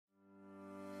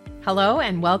Hello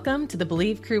and welcome to the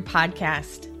Believe Crew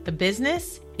podcast. The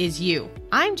business is you.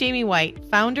 I'm Jamie White,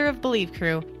 founder of Believe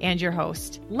Crew and your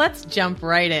host. Let's jump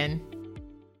right in.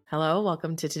 Hello,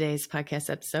 welcome to today's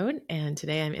podcast episode. And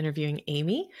today I'm interviewing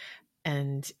Amy.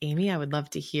 And Amy, I would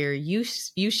love to hear you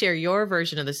share your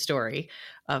version of the story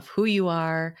of who you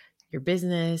are, your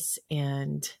business,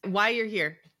 and why you're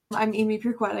here. I'm Amy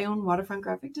Pierquet. I own Waterfront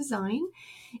Graphic Design.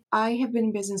 I have been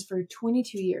in business for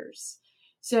 22 years.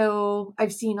 So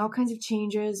I've seen all kinds of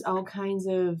changes, all kinds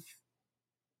of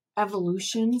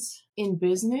evolutions in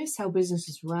business, how business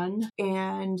is run.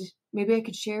 And maybe I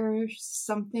could share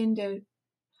something to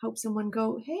help someone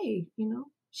go, hey,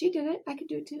 she did it. I could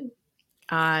do it too.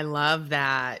 I love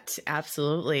that.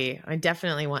 Absolutely. I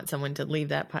definitely want someone to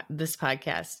leave this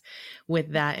podcast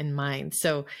with that in mind.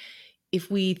 So if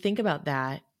we think about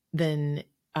that, then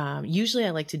usually I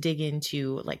like to dig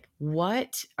into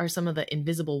what are some of the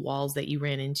invisible walls that you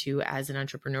ran into as an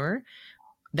entrepreneur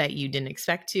that you didn't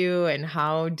expect to, and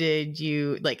how do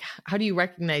you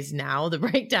recognize now the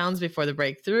breakdowns before the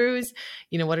breakthroughs?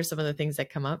 What are some of the things that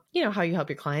come up? How you help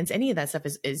your clients? Any of that stuff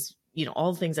is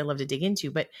all the things I love to dig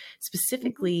into, but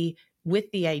specifically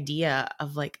with the idea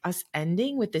of us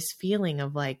ending with this feeling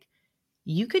of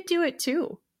you could do it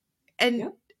too. And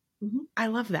Yep. Mm-hmm. I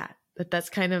love that. That's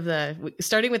kind of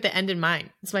starting with the end in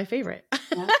mind. It's my favorite.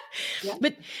 Yeah. Yeah.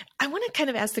 But I want to kind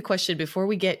of ask the question before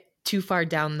we get too far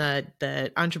down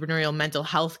the entrepreneurial mental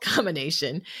health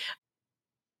combination.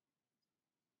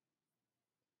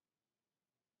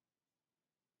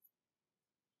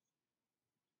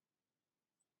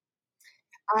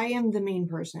 I am the main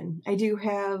person. I do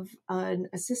have an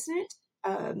assistant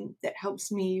that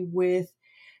helps me with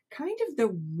kind of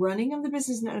the running of the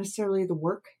business, not necessarily the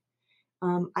work.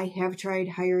 I have tried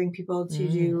hiring people to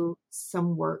do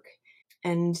some work,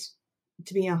 and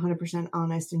to be 100%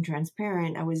 honest and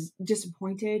transparent, I was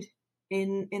disappointed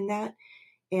in that.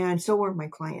 And so were my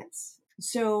clients.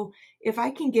 So if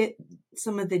I can get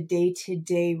some of the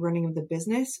day-to-day running of the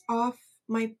business off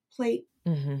my plate,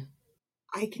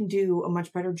 I can do a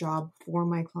much better job for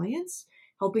my clients,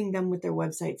 helping them with their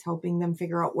websites, helping them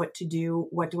figure out what to do.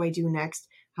 What do I do next?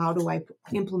 How do I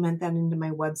implement that into my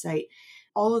website?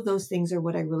 All of those things are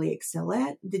what I really excel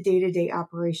at. The day-to-day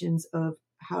operations of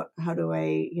how do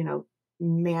I,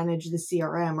 manage the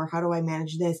CRM, or how do I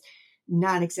manage this?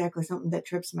 Not exactly something that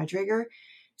trips my trigger.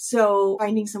 So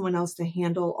finding someone else to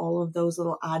handle all of those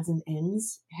little odds and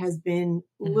ends has been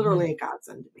literally a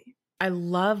godsend to me. I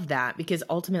love that, because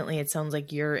ultimately it sounds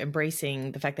like you're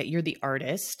embracing the fact that you're the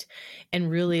artist, and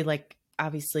really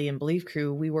obviously in Believe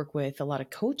Crew, we work with a lot of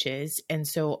coaches. And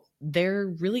so they're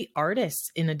really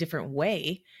artists in a different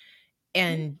way,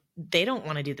 and they don't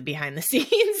want to do the behind the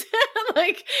scenes.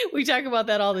 We talk about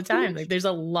that all the time. There's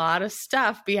a lot of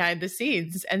stuff behind the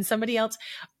scenes, and somebody else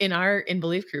in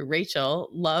Believe Crew, Rachel,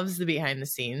 loves the behind the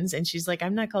scenes. And she's like,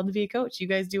 I'm not called to be a coach. You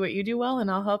guys do what you do well,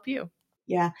 and I'll help you.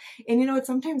 Yeah. And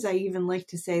sometimes I even like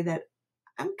to say that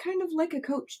I'm kind of like a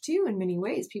coach too, in many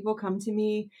ways. People come to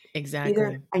me. Exactly.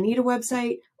 Either I need a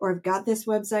website, or I've got this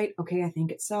website. Okay, I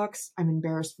think it sucks. I'm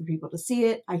embarrassed for people to see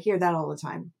it. I hear that all the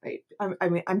time, right?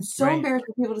 I'm so embarrassed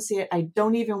for people to see it. I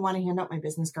don't even want to hand out my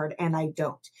business card, and I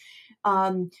don't.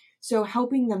 So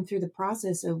helping them through the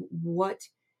process of what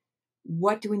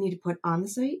do we need to put on the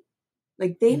site?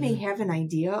 They may have an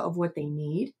idea of what they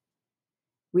need.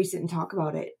 We sit and talk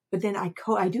about it, but then I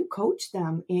do coach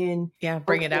them in,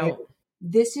 bring it out.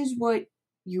 This is what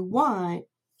you want.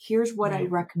 Here's what I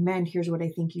recommend. Here's what I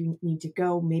think you need to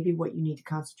go. Maybe what you need to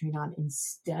concentrate on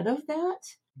instead of that.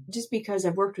 Just because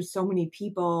I've worked with so many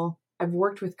people, I've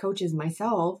worked with coaches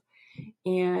myself,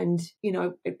 and,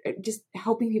 just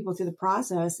helping people through the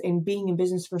process and being in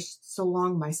business for so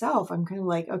long myself, I'm kind of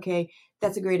like, okay,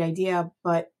 that's a great idea,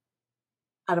 but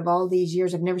out of all these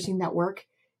years, I've never seen that work.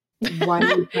 Why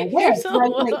would you try this?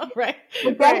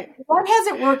 That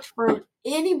hasn't worked for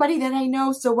anybody that I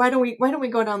know. So why don't we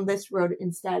go down this road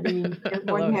instead? I mean, I'm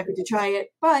more than happy to try it,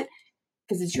 but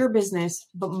because it's your business,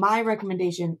 but my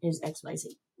recommendation is XYZ,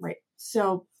 right?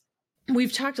 So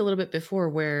we've talked a little bit before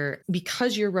where,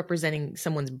 because you're representing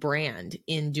someone's brand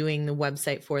in doing the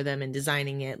website for them and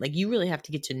designing it, you really have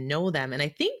to get to know them. And I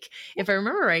think if I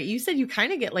remember right, you said you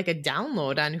kind of get a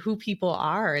download on who people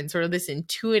are, and sort of this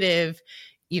intuitive,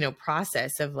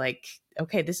 process of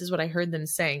okay, this is what I heard them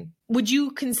saying. Would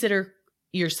you consider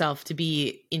yourself to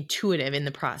be intuitive in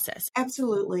the process?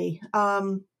 Absolutely.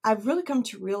 I've really come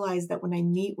to realize that when I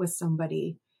meet with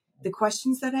somebody, the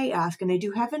questions that I ask, and I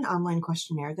do have an online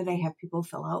questionnaire that I have people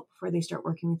fill out before they start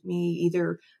working with me,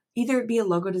 either it be a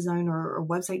logo design or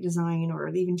website design, or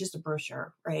even just a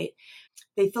brochure, right?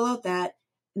 They fill out that.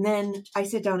 And then I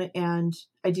sit down and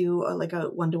I do like a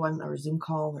one-to-one or a Zoom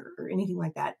call or anything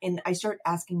like that. And I start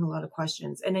asking a lot of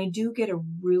questions, and I do get a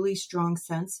really strong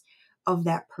sense of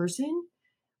that person,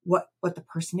 what the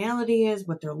personality is,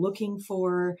 what they're looking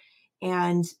for.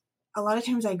 And a lot of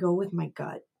times I go with my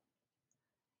gut.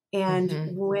 And Mm-hmm.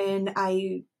 when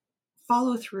I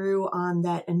follow through on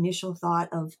that initial thought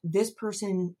of this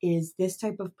person is this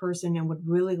type of person and would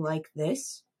really like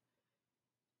this,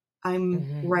 I'm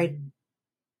Mm-hmm. right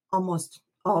almost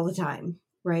all the time,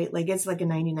 right? Like it's like a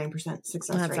 99%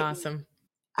 success That's rate. awesome.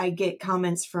 I get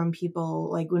comments from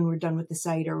people like when we're done with the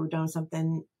site or we're done with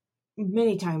something.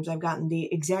 Many times I've gotten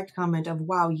the exact comment of,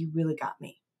 wow, you really got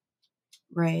me.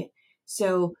 Right.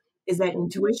 So is that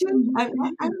intuition? I don't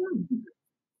know.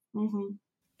 Mm-hmm.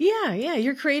 Yeah, yeah.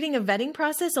 You're creating a vetting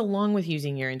process along with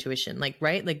using your intuition, like,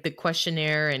 right? Like the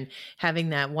questionnaire and having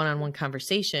that one-on-one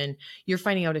conversation, you're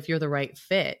finding out if you're the right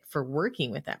fit for working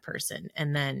with that person.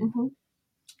 And then, Mm-hmm.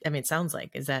 I mean, it sounds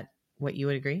like, is that what you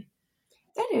would agree?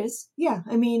 That is, yeah.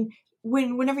 I mean,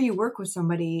 whenever you work with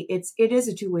somebody, it is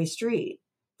a two-way street.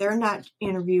 They're not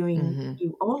interviewing Mm-hmm.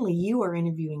 you only, you are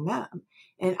interviewing them.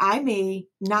 And I may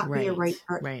not be a Right, right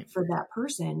part right. for that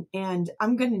person. And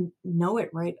I'm gonna know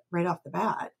it right off the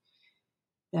bat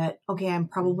that okay, I'm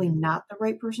probably Mm-hmm. not the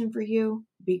right person for you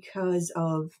because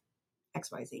of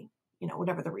XYZ,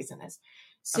 whatever the reason is.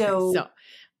 Okay, So so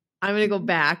I'm going to go mhm,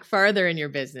 back farther in your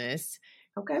business.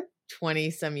 okay.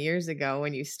 20 some years ago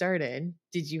when you started,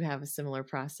 did you have a similar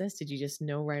process? Did you just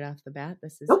know right off the bat,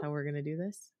 this is Nope, how we're going to do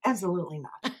this? absolutely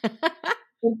not.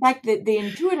 In fact, the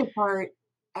intuitive part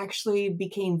actually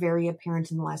became very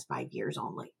apparent in the last 5 years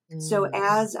only. So Mm,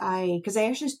 because I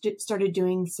actually started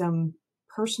doing some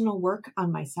personal work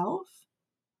on myself,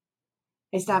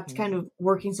 I stopped mhm, kind of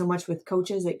working so much with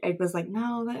coaches. I was like,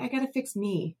 no, I got to fix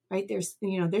me, right? There's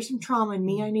some trauma in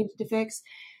me I mm, needed to fix.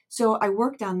 So I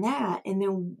worked on that. And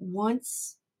then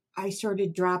once I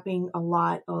started dropping a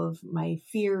lot of my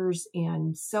fears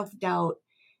and self-doubt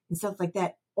and stuff like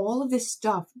that, all of this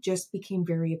stuff just became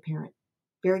very apparent,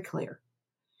 very clear.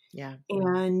 yeah,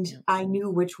 And yeah. I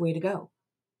knew which way to go.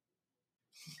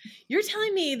 You're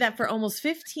telling me that for almost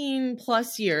 15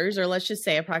 plus years, or let's just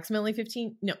say approximately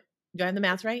 15, no, do I have the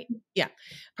math right? Yeah.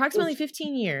 Approximately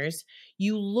 15 years,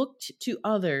 you looked to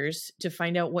others to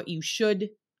find out what you should,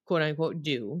 quote unquote,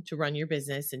 do to run your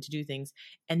business and to do things.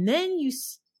 And then you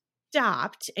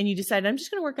stopped and you decided, I'm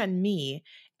just going to work on me.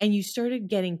 And you started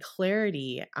getting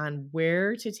clarity on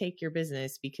where to take your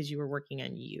business because you were working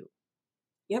on you,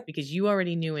 Yep. because you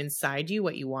already knew inside you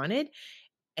what you wanted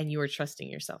and you were trusting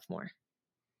yourself more.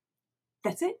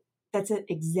 That's it. That's it.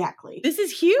 Exactly. This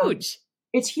is Um, huge.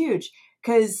 it's huge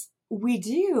because we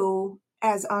do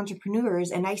as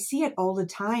entrepreneurs, and I see it all the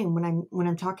time when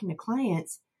I'm talking to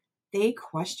clients, they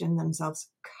question themselves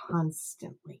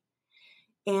constantly.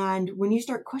 And when you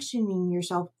start questioning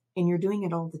yourself and you're doing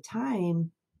it all the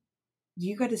time,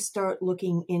 you got to start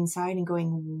looking inside and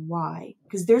going, why?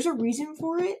 Because there's a reason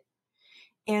for it.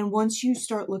 And once you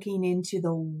start looking into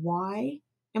the why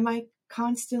am I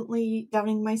constantly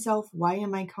doubting myself? Why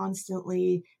am I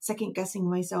constantly second guessing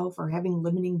myself or having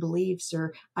limiting beliefs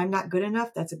or I'm not good enough?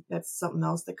 That's something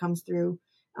else that comes through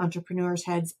entrepreneurs'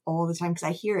 heads all the time because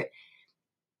I hear it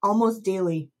almost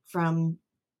daily from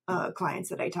clients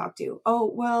that I talk to.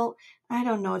 Oh, well, I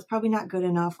don't know. It's probably not good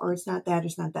enough or it's not that,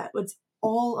 it's not that. It's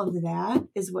all of that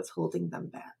is what's holding them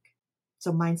back.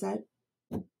 So mindset,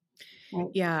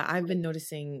 right? Yeah, I've been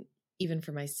noticing even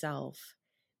for myself,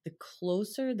 the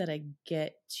closer that I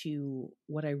get to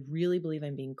what I really believe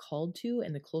I'm being called to,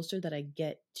 and the closer that I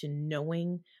get to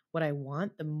knowing what I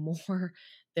want, the more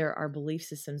there are belief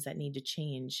systems that need to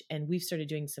change. And we've started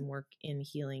doing some work in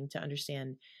healing to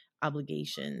understand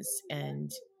obligations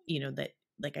and, that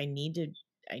like I need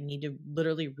to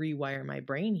literally rewire my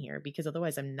brain here because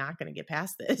otherwise I'm not going to get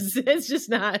past this. It's just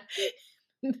not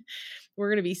we're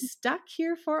going to be stuck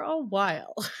here for a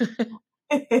while.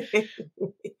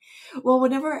 Well,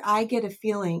 whenever I get a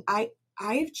feeling,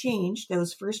 I've changed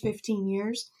those first 15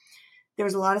 years. There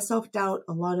was a lot of self-doubt,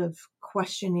 a lot of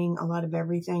questioning, a lot of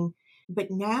everything.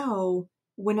 But now,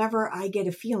 whenever I get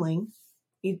a feeling,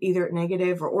 either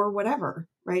negative or whatever,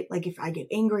 right? Like if I get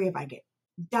angry, if I get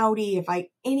doubty, if I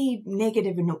any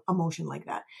negative emotion like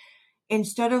that,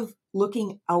 instead of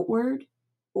looking outward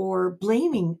or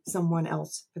blaming someone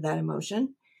else for that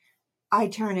emotion, I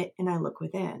turn it and I look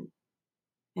within.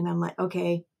 And I'm like,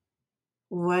 okay,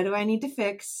 what do I need to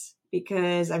fix?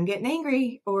 Because I'm getting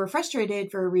angry or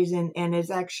frustrated for a reason. And it's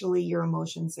actually your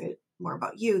emotions. It's more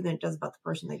about you than it does about the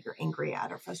person that you're angry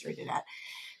at or frustrated at.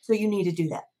 So you need to do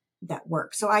that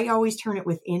work. So I always turn it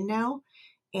within now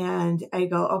and I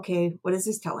go, okay, what is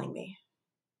this telling me?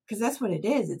 because that's what it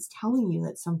is. It's telling you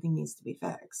that something needs to be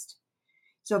fixed.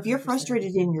 So if you're 100%.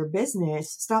 frustrated in your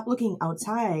business, stop looking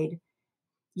outside.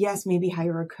 Yes, maybe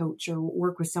hire a coach or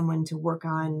work with someone to work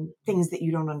on things that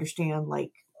you don't understand,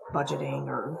 like budgeting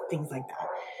or things like that,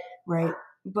 right?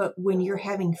 But when you're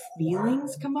having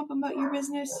feelings come up about your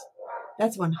business,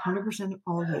 that's 100%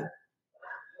 all of you,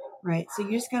 right? So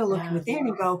you just got to look Yeah. within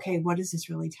and go, okay, what is this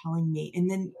really telling me?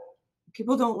 And then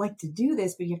people don't like to do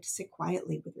this, but you have to sit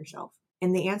quietly with yourself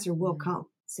and the answer will come.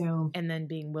 So, And then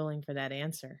being willing for that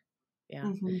answer. Yeah.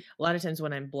 mm-hmm. A lot of times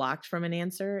when I'm blocked from an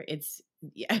answer,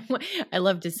 yeah, I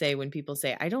love to say when people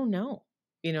say, I don't know,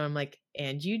 I'm like,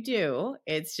 and you do,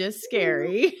 it's just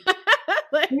scary.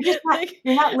 You're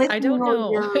not I listening, don't or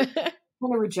know. you're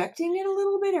kind of rejecting it a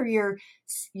little bit, or your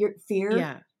fear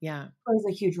Yeah. Yeah. plays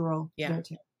a huge role Yeah. there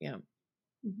too. Yeah.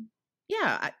 Mm-hmm.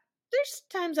 Yeah. There's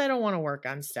times I don't want to work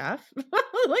on stuff.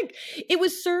 Like it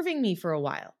was serving me for a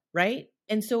while. Right.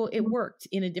 And so it worked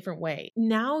in a different way.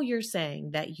 Now you're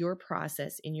saying that your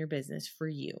process in your business for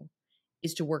you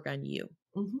is to work on you.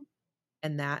 Mm-hmm.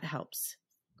 And that helps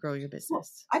grow your Well,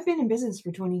 business. I've been in business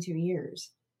for 22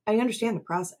 years. I understand the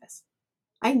process.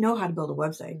 I know how to build a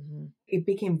website. Mm-hmm. It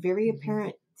became very Mm-hmm.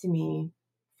 apparent to me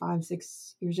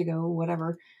 5-6 years ago,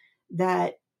 whatever,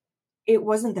 that it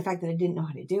wasn't the fact that I didn't know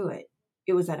how to do it.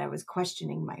 It was that I was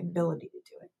questioning my ability to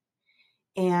do it.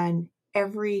 And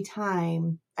every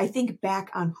time I think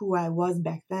back on who I was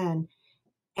back then,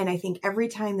 and I think every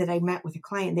time that I met with a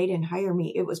client, they didn't hire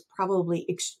me, it was probably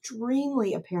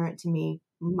extremely apparent to me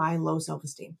my low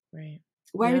self-esteem. Right.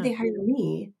 Why would they hire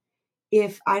me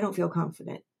if I don't feel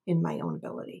confident in my own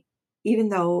ability? Even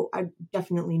though I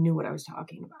definitely knew what I was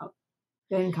talking about.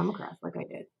 It didn't come across like I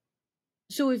did.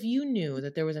 So if you knew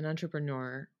that there was an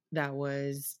entrepreneur that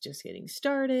was just getting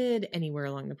started anywhere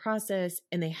along the process,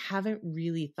 and they haven't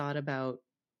really thought about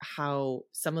how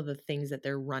some of the things that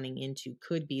they're running into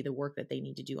could be the work that they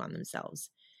need to do on themselves,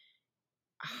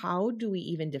 how do we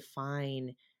even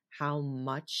define how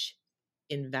much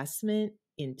investment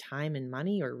in time and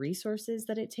money or resources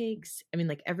that it takes? I mean,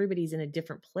 like everybody's in a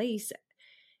different place.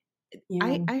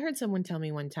 Yeah. I heard someone tell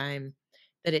me one time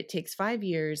that it takes 5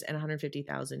 years and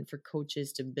 150,000 for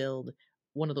coaches to build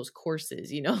one of those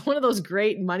courses, one of those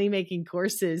great money-making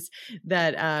courses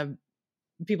that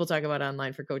people talk about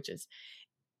online for coaches.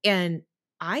 And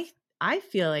I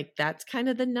feel like that's kind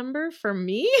of the number for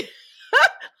me.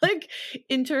 Like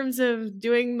in terms of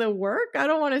doing the work, I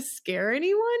don't want to scare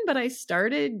anyone, but I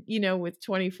started, with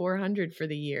 2,400 for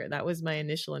the year. That was my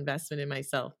initial investment in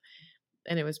myself.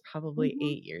 And it was probably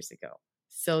 8 years ago.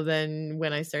 So then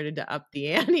when I started to up the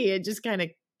ante, it just kind of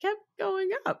kept going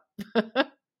up.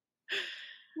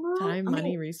 Well, Time, I money, mean, I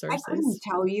couldn't resources.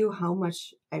 tell you how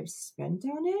much I've spent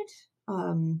on it. But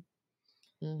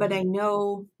Mm-hmm. I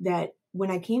know that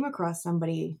when I came across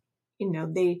somebody,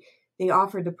 they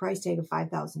offered the price tag of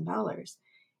 $5,000.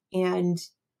 And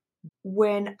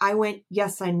when I went,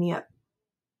 yes, sign me up,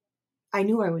 I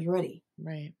knew I was ready.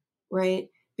 Right. Right.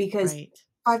 Because Right.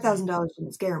 $5,000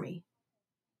 didn't scare me.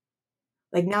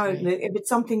 Like now, Right. if it's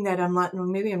something that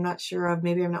maybe I'm not sure of,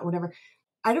 maybe I'm not, whatever.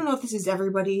 I don't know if this is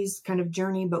everybody's kind of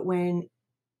journey, but when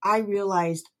I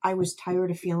realized I was tired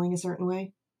of feeling a certain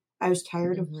way, I was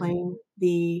tired of Mm-hmm. playing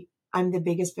I'm the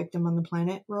biggest victim on the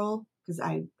planet role, because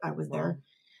I was there.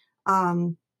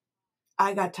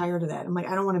 I got tired of that. I'm like,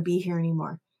 I don't want to be here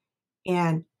anymore.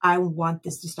 And I want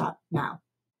this to stop now.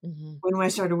 Mm-hmm. When I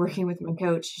started working with my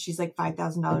coach, she's like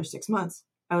 $5,000 6 months.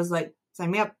 I was like,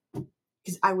 sign me up.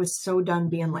 Because I was so done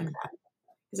being like that.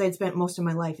 Because I'd spent most of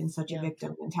my life in such a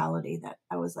victim mentality that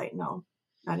I was like, no,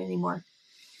 not anymore.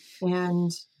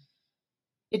 And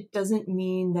it doesn't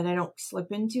mean that I don't slip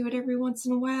into it every once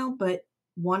in a while, but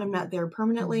one, I'm not there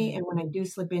permanently. And when I do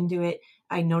slip into it,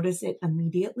 I notice it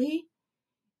immediately.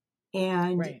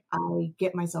 And I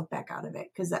get myself back out of it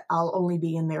because I'll only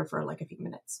be in there for like a few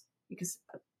minutes because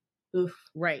I don't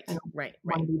want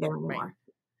to be there anymore.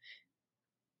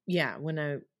 Yeah. When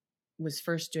I was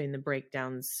first doing the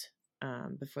breakdowns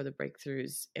before the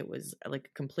breakthroughs, it was like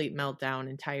a complete meltdown,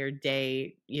 entire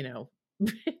day,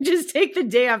 just take the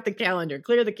day off the calendar,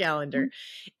 clear the calendar.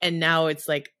 And now it's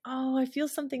like, oh, I feel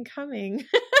something coming.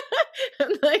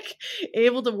 I'm like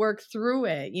able to work through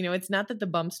it. It's not that the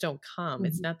bumps don't come.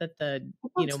 It's not that the,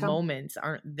 moments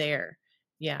aren't there.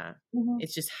 Yeah.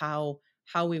 It's just how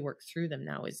we work through them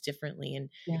now is differently.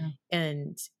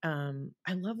 And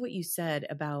I love what you said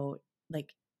about like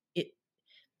it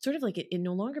sort of like it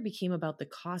no longer became about the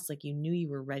cost. Like you knew you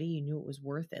were ready. You knew it was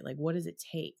worth it. Like, what does it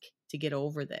take to get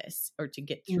over this or to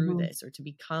get through this or to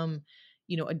become,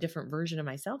 a different version of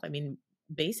myself? I mean,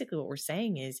 basically what we're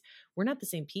saying is we're not the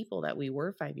same people that we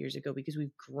were 5 years ago because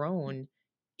we've grown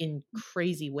in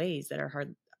crazy ways that are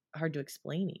hard to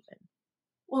explain even.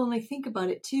 Well, and I think about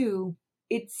it too.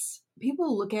 It's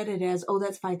people look at it as, oh,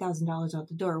 that's $5,000 out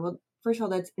the door. Well, first of all,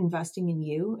 that's investing in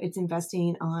you. It's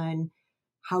investing on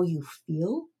how you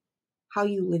feel, how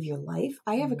you live your life.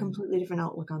 I have a Mm-hmm. completely different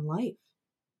outlook on life.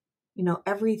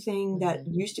 Everything that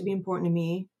Mm-hmm. used to be important to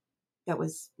me that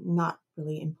was not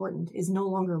really important is no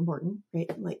longer important, right?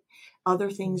 Like other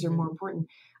things are Mm-hmm. more important.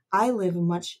 I live a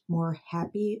much more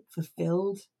happy,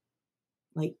 fulfilled,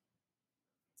 like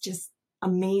just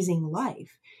amazing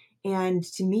life. And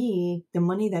to me, the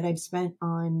money that I've spent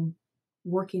on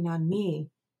working on me,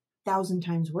 1,000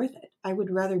 times worth it. I would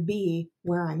rather be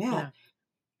where I'm at. Yeah.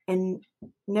 And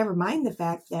never mind the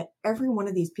fact that every one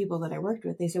of these people that I worked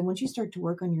with, they said, once you start to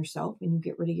work on yourself and you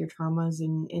get rid of your traumas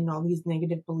and all these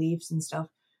negative beliefs and stuff,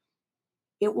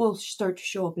 it will start to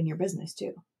show up in your business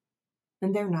too.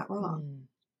 And they're not wrong,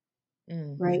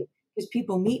 Mm-hmm. right? Because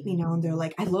people meet me Mm-hmm. now and they're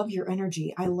like, I love your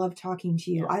energy. I love talking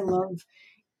to you. Yeah. I love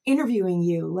interviewing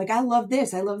you. Like, I love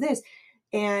this. I love this.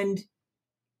 And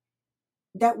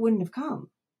that wouldn't have come,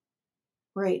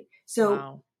 right? So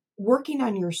Wow. working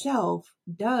on yourself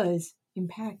does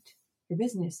impact your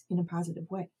business in a positive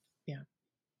way. Yeah.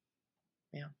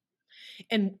 Yeah.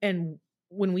 And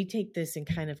when we take this and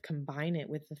kind of combine it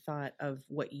with the thought of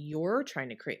what you're trying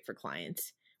to create for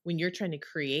clients, when you're trying to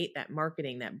create that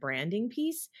marketing, that branding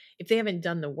piece, if they haven't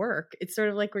done the work, it's sort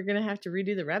of like we're going to have to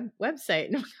redo the website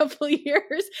in a couple of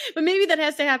years. But maybe that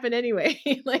has to happen anyway.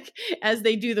 Like as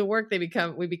they do the work, we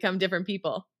become different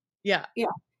people. Yeah. Yeah.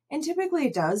 And typically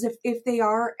it does. If they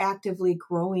are actively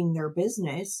growing their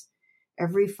business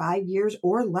every 5 years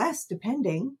or less,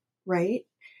 depending, right?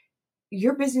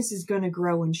 Your business is going to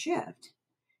grow and shift.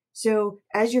 So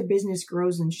as your business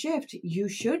grows and shift, you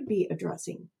should be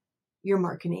addressing your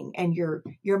marketing and your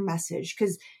message.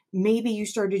 Because maybe you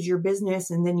started your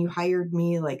business and then you hired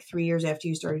me like 3 years after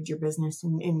you started your business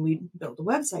and we built a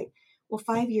website. Well,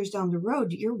 5 years down the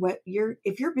road,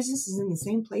 if your business is in the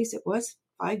same place it was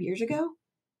 5 years ago,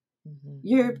 Mm-hmm.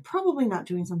 you're probably not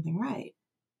doing something right.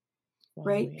 Wow.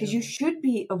 Right? Because Yeah. you should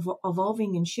be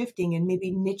evolving and shifting and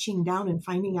maybe niching down and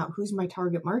finding out who's my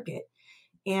target market.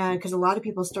 And because a lot of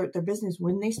people start their business,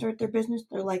 when they start their business,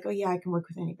 they're like, oh yeah, I can work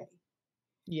with anybody.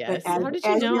 But Yes. as How did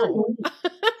you as you're know?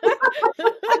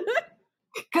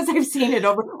 because I've seen it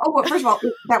over. Oh, well, first of all,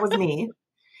 that was me,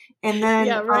 and then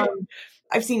Yeah. Right.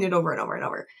 I've seen it over and over and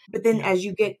over. But then Yeah. as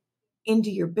you get into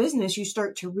your business, you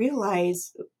start to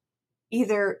realize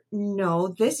either no,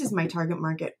 this is my target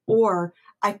market, or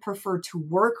I prefer to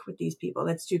work with these people.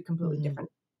 That's two completely Mm-hmm. different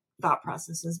thought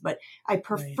processes, but I Right.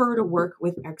 prefer to work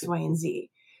with X, Y, and Z.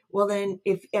 Well, then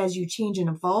if as you change and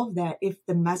evolve that, if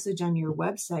the message on your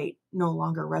website no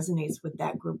longer resonates with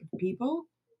that group of people,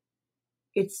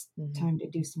 it's Mm-hmm. time to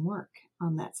do some work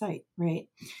on that site, right?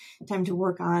 Time to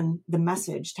work on the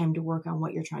message, time to work on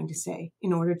what you're trying to say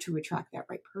in order to attract that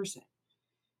right person.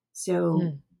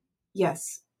 So,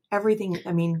 yes, everything,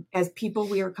 I mean, as people,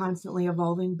 we are constantly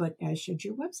evolving, but as should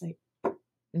your website.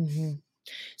 Mm-hmm.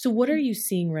 So what are you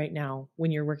seeing right now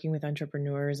when you're working with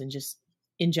entrepreneurs and just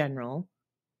in general,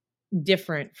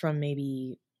 different from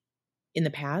maybe in the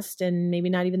past and maybe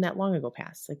not even that long ago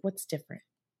past? Like what's different?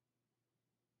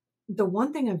 The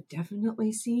one thing I've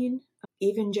definitely seen,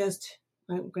 even just,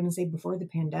 I'm going to say before the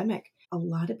pandemic, a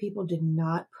lot of people did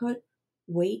not put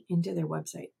weight into their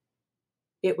website.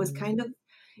 It was Mm.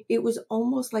 it was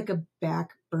almost like a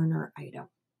back burner item.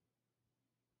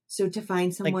 So to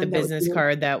find Like the someone that would business be like,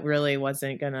 card that really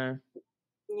wasn't gonna.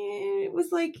 yeah, it was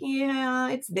like, yeah,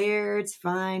 it's there, it's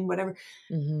fine, whatever.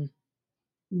 Mm-hmm.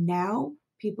 Now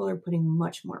people are putting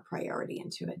much more priority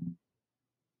into it.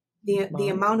 The Well,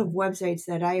 amount of websites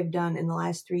that I have done in the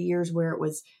last 3 years where it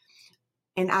was,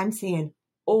 and I'm saying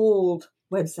old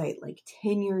website, like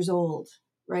 10 years old,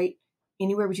 right?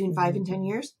 Anywhere between 5 and 10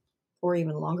 years, or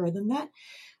even longer than that.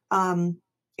 And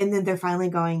then they're finally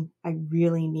going, I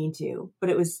really need to. But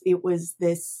it was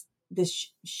this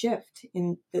shift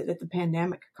that the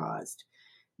pandemic caused,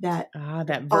 that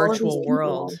that all of these virtual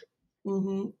world.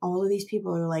 people, all of these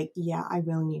people are like, yeah, I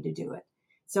really need to do it.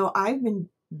 So I've been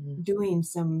Mm-hmm. doing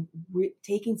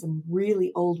taking some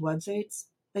really old websites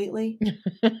lately.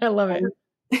 I love it.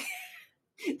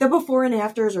 The before and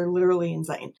afters are literally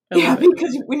insane. I Yeah, love it.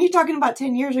 because when you're talking about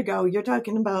 10 years ago, you're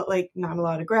talking about like not a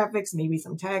lot of graphics, maybe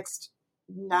some text,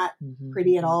 not Mm-hmm.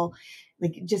 pretty at all.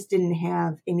 Like it just didn't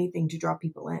have anything to draw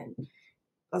people in.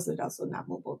 Plus, it also not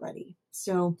mobile ready.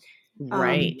 So, um,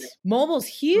 Right. Mobile's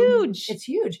huge. it's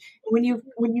huge. When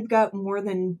you've got more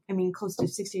than, I mean, close to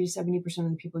 60 to 70%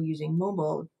 of the people using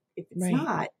mobile, if it's Right.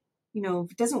 not,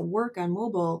 if it doesn't work on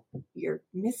mobile, you're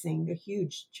missing a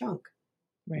huge chunk.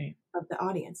 Right. of the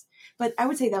audience. But I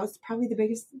would say that was probably the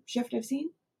biggest shift I've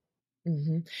seen.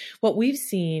 Mm-hmm. What we've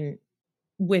seen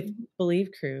with Mhm. Believe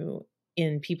Crew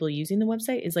in people using the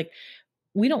website is like,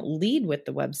 we don't lead with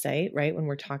the website, right? When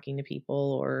we're talking to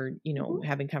people or, Mhm.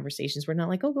 having conversations, we're not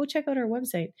like, oh, go check out our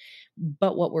website.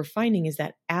 But what we're finding is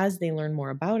that as they learn more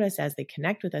about us, as they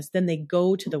connect with us, then they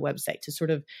go to the website to sort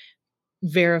of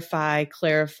verify,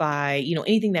 clarify,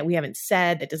 anything that we haven't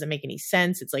said that doesn't make any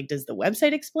sense. It's like, does the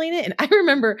website explain it? And I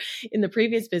remember in the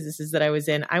previous businesses that I was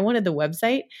in, I wanted the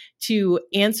website to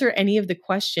answer any of the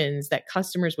questions that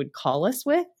customers would call us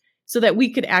with so that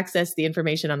we could access the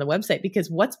information on the website, because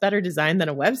what's better designed than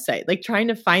a website? Like trying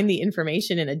to find the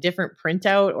information in a different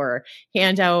printout or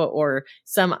handout or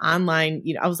some online,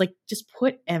 I was like, just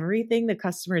put everything the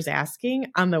customer is asking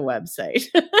on the website.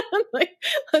 Like,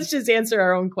 let's just answer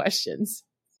our own questions.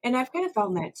 And I've kind of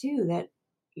found that too, that,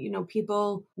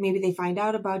 people, maybe they find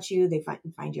out about you, they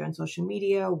find you on social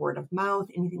media, word of mouth,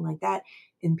 anything like that.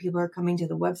 And people are coming to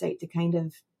the website to kind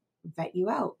of vet you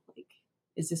out. Like,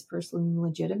 is this person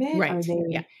legitimate? Are Right. they,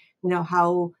 Yeah.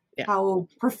 how, Yeah. how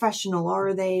professional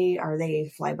are they? Are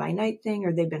they fly by night thing?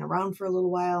 Or they've been around for a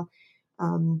little while?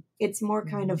 It's more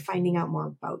kind of finding out more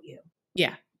about you.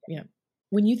 Yeah. Yeah.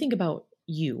 When you think about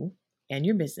you and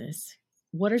your business,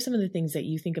 what are some of the things that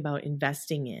you think about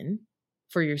investing in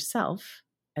for yourself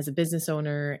as a business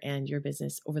owner and your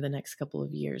business over the next couple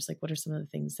of years? Like, what are some of the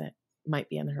things that might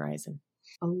be on the horizon?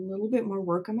 A little bit more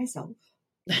work on myself.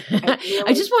 I I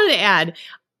really, just wanted to add,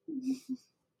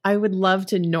 I would love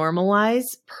to normalize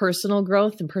personal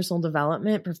growth and personal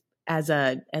development as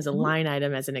a line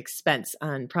item, as an expense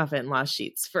on profit and loss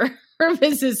sheets for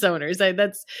business owners.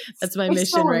 That's my it's mission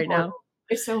so right important. now.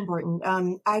 It's so important.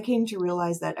 I came to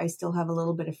realize that I still have a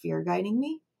little bit of fear guiding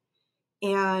me.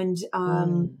 And in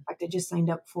Mm, fact, I just signed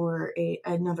up for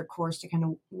another course to kind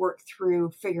of work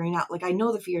through figuring out, like, I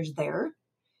know the fear's there,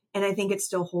 and I think it's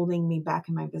still holding me back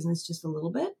in my business just a little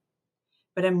bit,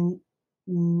 but I'm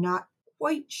not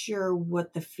quite sure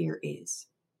what the fear is.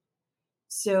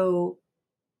 So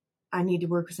I need to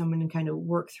work with someone and kind of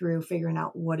work through figuring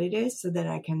out what it is so that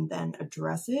I can then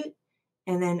address it.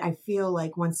 And then I feel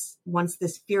like once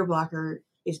this fear blocker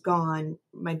is gone,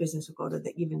 my business will go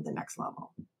to even the next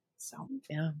level. So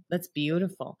yeah, that's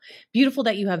beautiful. Beautiful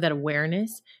that you have that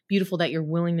awareness, beautiful that you're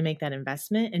willing to make that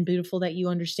investment, and beautiful that you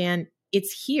understand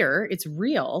it's here, it's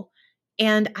real,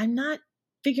 and I'm not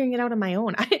figuring it out on my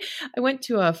own. I went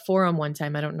to a forum one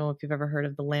time. I don't know if you've ever heard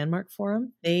of the Landmark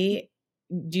Forum. They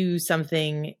do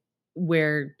something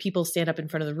where people stand up in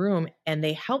front of the room and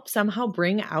they help somehow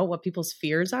bring out what people's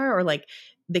fears are, or like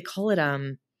they call it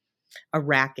a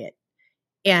racket.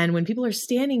 And when people are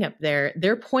standing up there,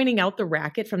 they're pointing out the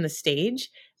racket from the stage.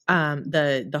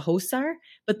 The hosts are,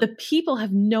 but the people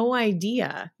have no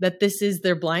idea that this is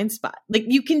their blind spot. Like,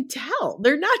 you can tell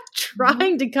they're not mhm.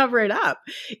 trying to cover it up.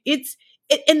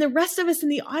 And the rest of us in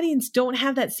the audience don't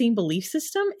have that same belief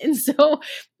system. And so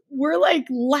we're like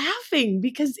laughing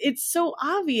because it's so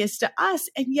obvious to us,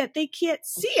 and yet they can't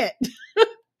see it.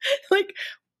 Like,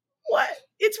 what?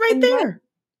 It's right And there.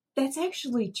 that's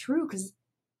actually true, because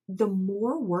the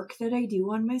more work that I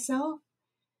do on myself,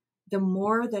 the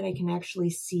more that I can actually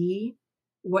see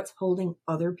what's holding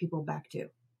other people back too.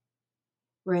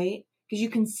 Right? Because you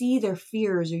can see their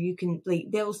fears, or you can, like,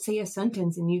 they'll say a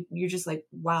sentence and you're just like,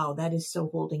 wow, that is so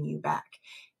holding you back.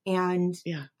 And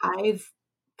Yeah. I've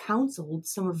counseled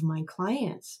some of my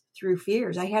clients through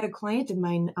fears. I had a client of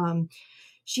mine,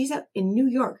 she's up in New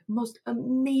York, most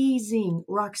amazing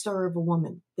rock star of a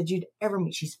woman that you'd ever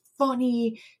meet. She's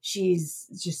funny, she's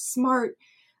just smart.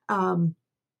 And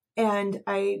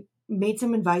I made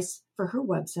some advice for her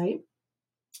website.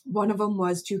 One of them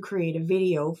was to create a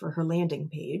video for her landing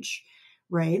page,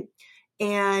 right?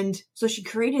 And so she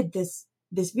created this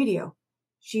video.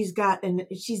 She's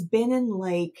been in,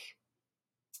 like,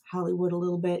 Hollywood a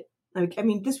little bit. Like, I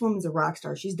mean, this woman's a rock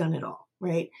star. She's done it all,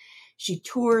 right? She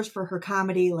tours for her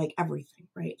comedy, like everything,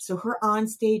 right? So her on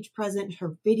stage presence,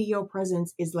 her video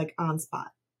presence is like on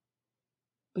spot,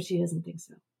 but she doesn't think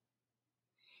so.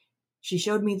 She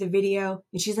showed me the video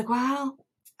and she's like, well,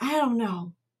 I don't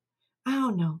know. I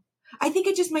don't know. I think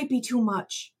it just might be too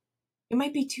much. It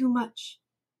might be too much.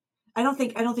 I don't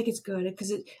think it's good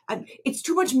because it's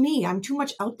too much me. I'm too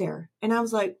much out there. And I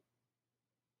was like,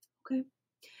 okay,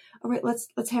 all right,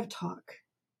 let's have talk.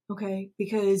 Okay.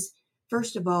 Because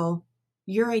first of all,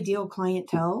 your ideal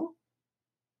clientele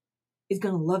is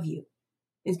going to love you,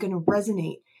 is going to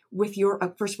resonate with your,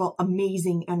 first of all,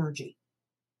 amazing energy,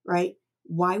 right?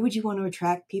 Why would you want to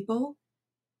attract people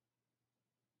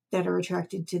that are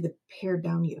attracted to the pared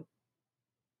down you?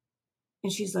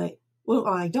 And she's like, well,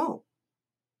 I don't.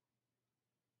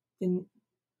 then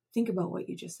think about what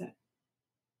you just said.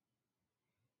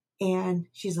 And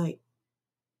she's like,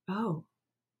 oh,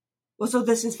 well, so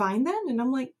this is fine then? And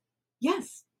I'm like,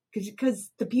 yes, because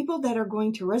the people that are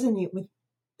going to resonate with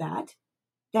that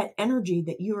energy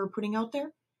that you are putting out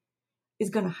there is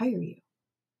going to hire you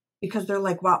because they're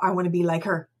like, wow, I want to be like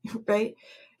her, right?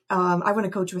 I want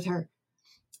to coach with her.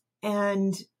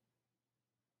 And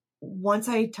once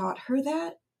I taught her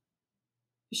that,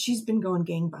 she's been going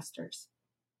gangbusters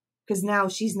because now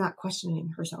she's not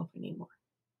questioning herself anymore.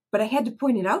 But I had to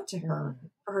point it out to her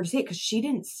for her to see it because she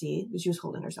didn't see that she was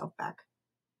holding herself back.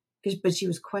 But she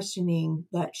was questioning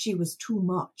that she was too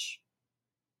much.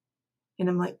 And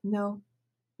I'm like, no,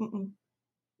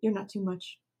 you're not too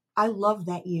much. I love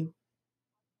that you.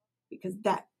 Because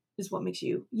that is what makes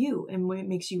you you and what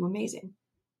makes you amazing.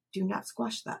 Do not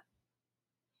squash that.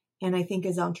 And I think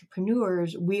as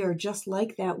entrepreneurs, we are just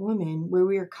like that woman where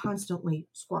we are constantly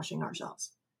squashing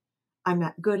ourselves. I'm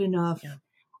not good enough. Yeah.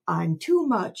 I'm too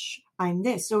much. I'm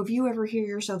this. So if you ever hear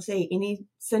yourself say any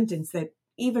sentence that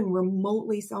even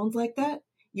remotely sounds like that,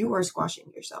 you are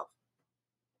squashing yourself.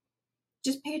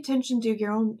 Just pay attention to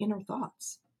your own inner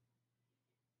thoughts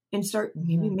and start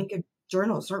maybe make a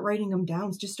journal, start writing them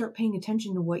down. Just start paying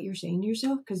attention to what you're saying to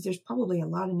yourself because there's probably a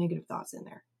lot of negative thoughts in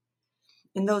there.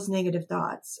 And those negative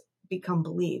thoughts become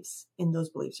beliefs, and those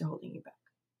beliefs are holding you back.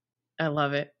 I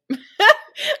love it.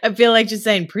 I feel like just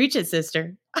saying, preach it,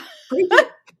 sister. Preach it.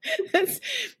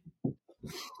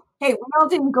 Hey, we all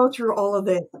didn't go through all of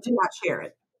it to not share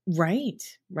it. Right.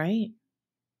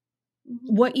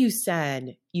 What you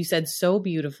said so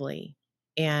beautifully.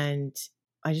 And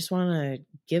I just want to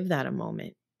give that a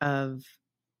moment of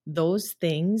those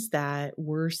things that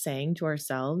we're saying to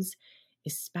ourselves,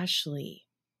 especially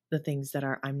the things that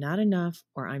are, I'm not enough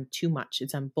or I'm too much.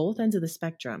 It's on both ends of the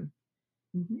spectrum.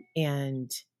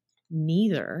 And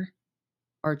neither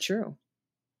are true.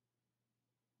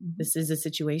 This is a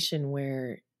situation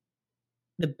where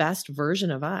the best version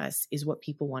of us is what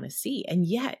people want to see. And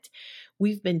yet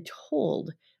we've been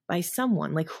told by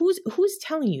someone, like who's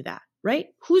telling you that, right?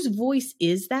 Whose voice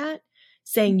is that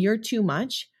saying you're too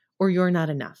much or you're not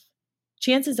enough?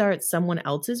 Chances are it's someone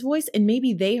else's voice, and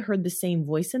maybe they heard the same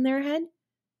voice in their head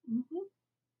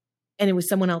and it was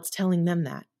someone else telling them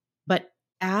that. But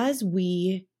as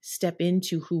we step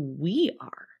into who we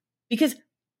are, because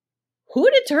who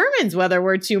determines whether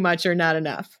we're too much or not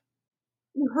enough?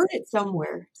 You heard it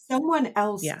somewhere. Someone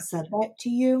else said that to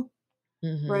you,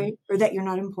 right? Or that you're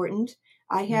not important.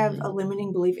 I have a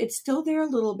limiting belief. It's still there a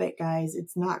little bit, guys.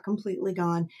 It's not completely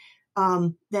gone.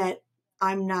 That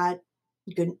I'm not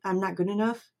good. I'm not good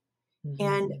enough.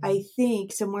 And I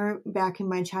think somewhere back in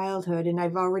my childhood, and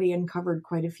I've already uncovered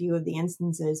quite a few of the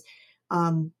instances,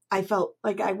 I felt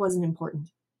like I wasn't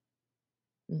important,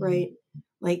 right?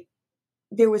 Like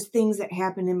there was things that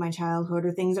happened in my childhood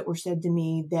or things that were said to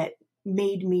me that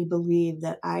made me believe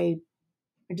that I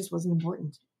just wasn't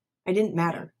important. I didn't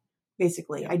matter.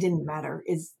 Basically, I didn't matter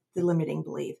is the limiting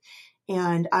belief.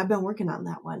 And I've been working on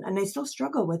that one, and I still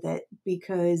struggle with it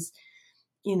because,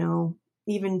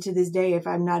 even to this day, if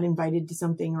I'm not invited to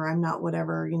something or I'm not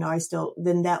whatever, I still,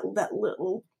 then that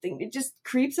little thing, it just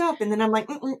creeps up. And then I'm like,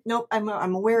 nope,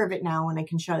 I'm aware of it now and I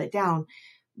can shut it down,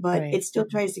 but it still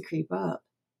tries to creep up.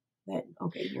 That,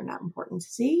 okay, you're not important.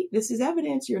 See, this is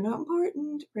evidence you're not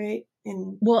important, right?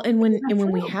 And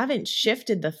when we haven't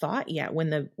shifted the thought yet, when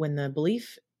the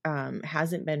belief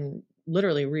hasn't been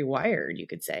literally rewired, you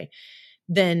could say,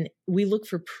 then we look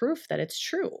for proof that it's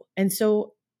true. And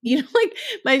so, like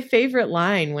my favorite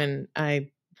line when I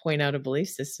point out a belief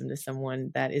system to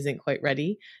someone that isn't quite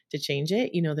ready to change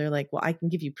it, they're like, well, I can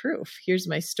give you proof. Here's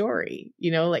my story,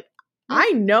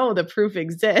 I know the proof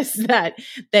exists that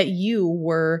you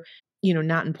were,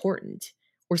 not important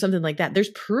or something like that. There's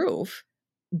proof.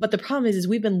 But the problem is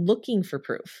we've been looking for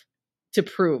proof to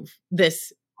prove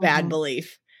this bad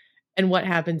belief. And what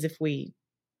happens if we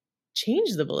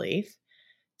change the belief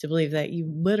to believe that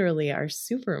you literally are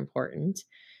super important,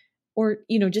 or,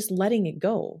 just letting it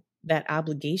go, that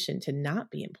obligation to not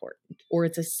be important, or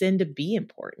it's a sin to be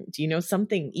important,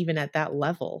 something even at that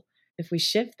level. If we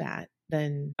shift that,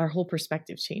 then our whole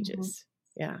perspective changes.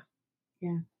 Yeah.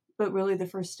 But really the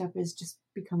first step is just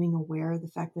becoming aware of the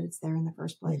fact that it's there in the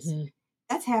first place.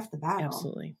 That's half the battle.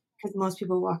 Absolutely. Because most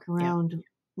people walk around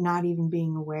not even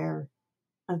being aware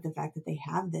of the fact that they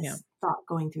have this thought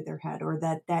going through their head, or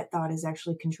that thought is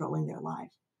actually controlling their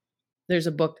life. There's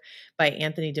a book by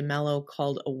Anthony DeMello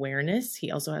called Awareness.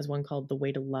 He also has one called The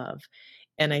Way to Love.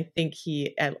 And I think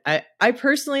I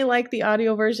personally like the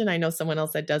audio version. I know someone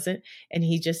else that doesn't. And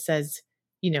he just says,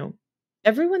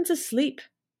 everyone's asleep.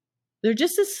 They're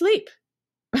just asleep.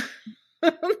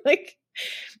 Like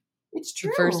It's the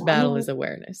first true. I battle mean, is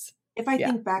awareness. if I Yeah.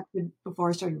 think back to before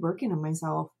I started working on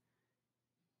myself,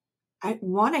 I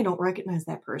don't recognize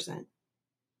that person.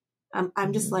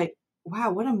 I'm just Mhm. like,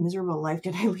 wow, what a miserable life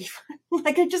did I lead?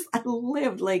 Like I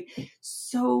lived like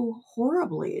so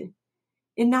horribly.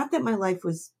 And not that my life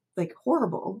was like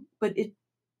horrible, but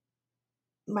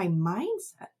my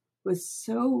mindset was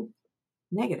so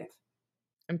negative.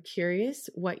 I'm curious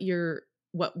what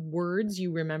words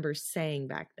you remember saying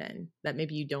back then that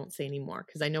maybe you don't say anymore.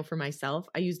 Because I know for myself,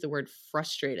 I use the word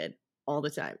frustrated all the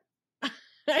time.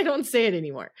 I don't say it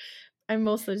anymore. I'm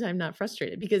most of the time not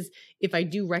frustrated because if I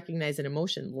do recognize an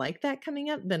emotion like that coming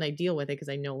up, then I deal with it because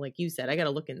I know, like you said, I got to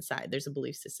look inside. There's a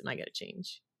belief system I got to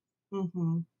change.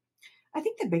 Hmm. I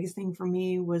think the biggest thing for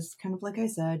me was kind of like I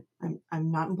said,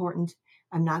 I'm not important.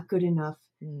 I'm not good enough.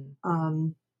 Mm.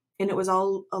 Um, and it was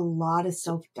all a lot of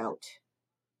So, self doubt.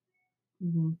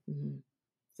 Hmm. mhm.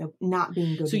 So not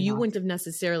being good So you enough. wouldn't have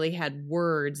necessarily had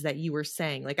words that you were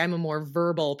saying. Like I'm a more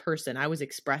verbal person. I was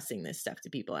expressing this stuff to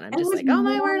people and I'm And it just was like, oh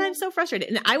my word, more, I'm so frustrated.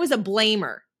 And I was a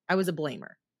blamer. I was a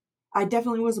blamer. I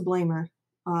definitely was a blamer.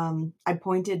 I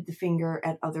pointed the finger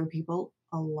at other people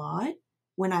a lot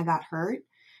when I got hurt.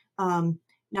 Um,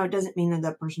 Now, it doesn't mean that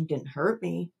that person didn't hurt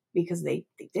me because they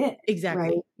did, right?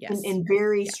 Exactly. Yes. In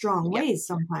very Yeah. strong Yep. ways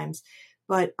sometimes.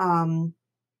 But,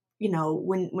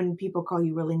 when people call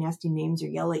you really nasty names or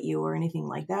yell at you or anything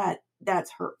like that,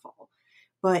 that's hurtful.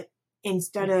 But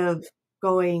instead Yeah. of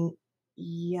going,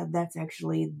 yeah, that's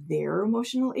actually their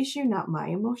emotional issue, not my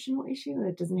emotional issue.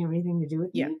 It doesn't have anything to do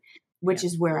with Yeah. me, which Yeah.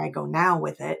 is where I go now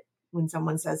with it. When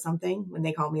someone says something, when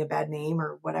they call me a bad name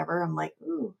or whatever, I'm like,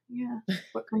 ooh, yeah,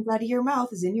 what comes out of your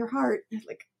mouth is in your heart.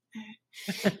 Like,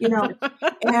 you know,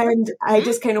 and I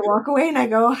just kind of walk away and I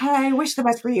go, I wish the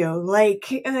best for you. Like,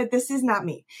 this is not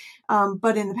me.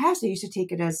 But in the past, I used to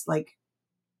take it as like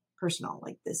personal,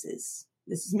 like this is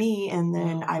me. And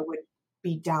then Wow. I would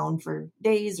be down for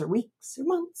days or weeks or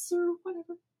months or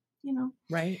whatever, you know.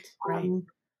 Right. Right. Um,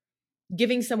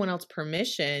 Giving someone else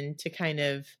permission to kind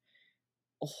of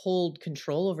hold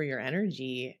control over your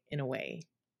energy in a way.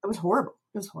 it was horrible.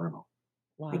 It was horrible.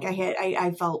 Like Wow.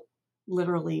 I felt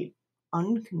literally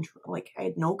uncontrol, like I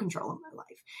had no control in my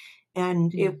life.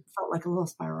 And it Mm. felt like a little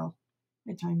spiral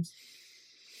at times.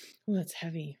 Well, that's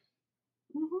heavy.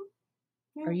 Hmm.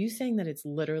 Are Yeah. you saying that it's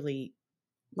literally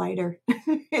Lighter.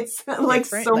 It's like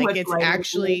different? so Like much it's lighter for me.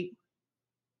 actually,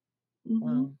 Hmm.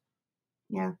 wow.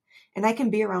 Yeah. And I can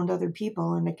be around other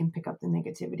people and I can pick up the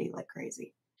negativity like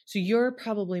crazy. So you're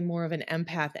probably more of an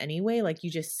empath anyway. Like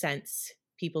you just sense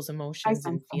people's I emotions and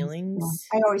sense things. Yeah. feelings.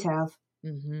 I always have.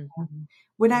 Mm-hmm. Yeah.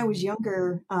 When I was Mm-hmm.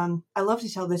 younger, I love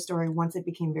to tell this story once it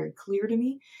became very clear to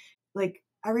me. Like,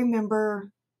 I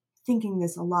remember thinking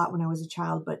this a lot when I was a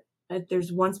child, but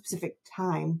there's one specific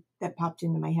time that popped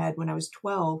into my head when I was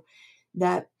 12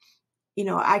 that,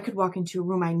 I could walk into a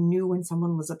room. I knew when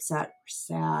someone was upset or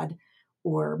sad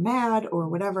or mad or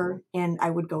whatever, and I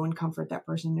would go and comfort that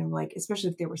person and like, especially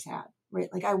if they were sad, right?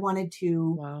 Like I wanted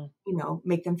to, Wow.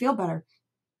 make them feel better.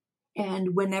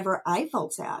 And whenever I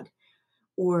felt sad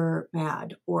or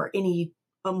mad or any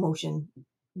emotion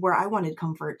where I wanted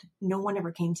comfort, no one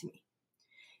ever came to me.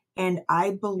 And I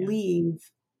Yeah.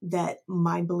 believe that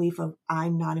my belief of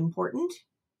I'm not important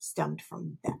stemmed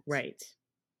from that Right.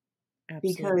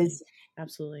 Absolutely. because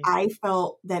Absolutely. I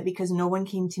felt that because no one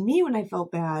came to me when I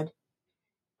felt bad,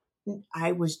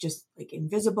 I was just like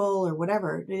invisible or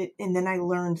whatever. And then I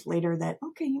learned later that,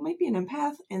 okay, you might be an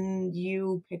empath and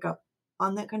you pick up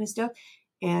on that kind of stuff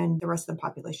and the rest of the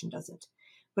population doesn't.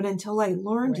 But until I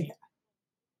learned Right. that,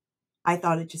 I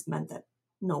thought it just meant that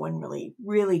no one really,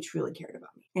 really, truly cared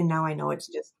about me. And now I know it's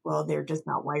just, well, they're just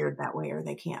not wired that way or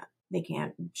they can't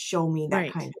show me that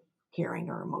Right. kind of caring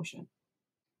or emotion.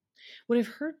 What I've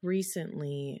heard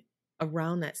recently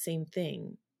around that same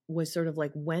thing was sort of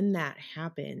like when that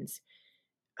happens.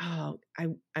 Oh,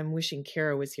 I'm wishing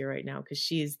Kara was here right now because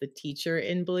she is the teacher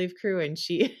in Believe Crew and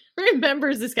she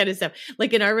remembers this kind of stuff.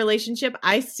 Like in our relationship,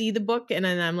 I see the book and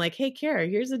then I'm like, hey, Kara,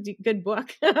 here's a good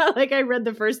book. Like I read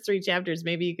the first 3 chapters.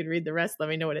 Maybe you could read the rest. Let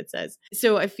me know what it says.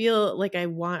 So I feel like I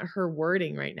want her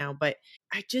wording right now, but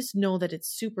I just know that it's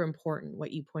super important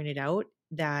what you pointed out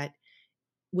that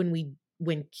when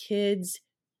kids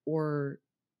or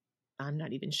I'm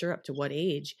not even sure up to what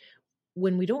age,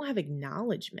 when we don't have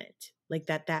acknowledgement, like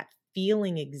that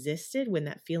feeling existed, when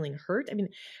that feeling hurt. I mean,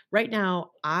 right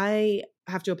now I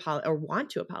have to apologize or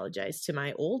want to apologize to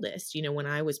my oldest. When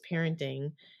I was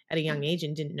parenting at a young age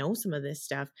and didn't know some of this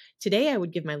stuff, today I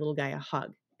would give my little guy a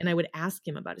hug and I would ask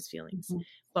him about his feelings. Mhm.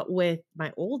 But with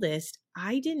my oldest,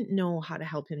 I didn't know how to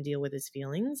help him deal with his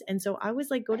feelings. And so I was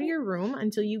like, go to your room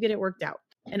until you get it worked out.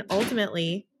 And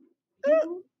ultimately,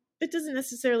 Mhm. it doesn't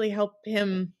necessarily help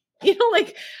him,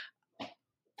 like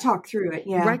Talk through it.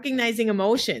 Yeah. recognizing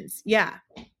emotions. Yeah.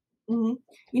 Mhm.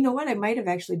 You know what? I might have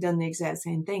actually done the exact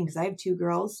same thing because I have two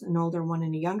girls, an older one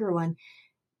and a younger one.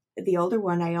 The older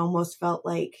one, I almost felt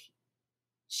like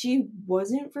she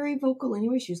wasn't very vocal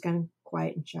anyway. She was kind of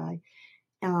quiet and shy.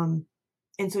 Um,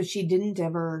 and so she didn't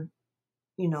ever,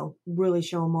 really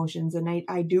show emotions. And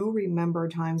I do remember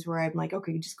times where I'm like,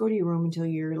 okay, just go to your room until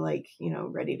you're like,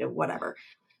 ready to whatever.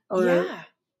 Or,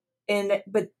 Yeah.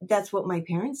 but that's what my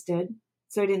parents did.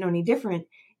 So I didn't know any different.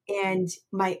 And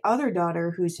my other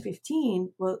daughter, who's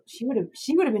 15, well, she would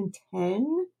have been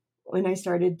 10 when I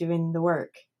started doing the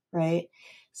work, right?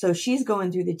 So she's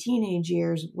going through the teenage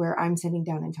years where I'm sitting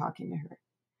down and talking to her.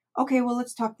 Okay, well,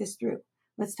 let's talk this through.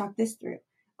 Let's talk this through.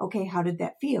 Okay, how did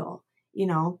that feel?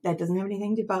 That doesn't have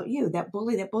anything about you. That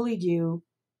bully that bullied you,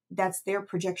 that's their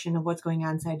projection of what's going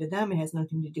on inside of them. It has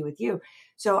nothing to do with you.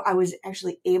 So I was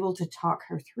actually able to talk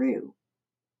her through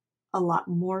a lot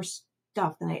more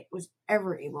stuff than I was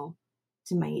ever able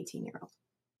to my 18-year-old.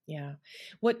 Yeah.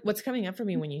 What's coming up for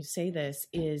me when you say this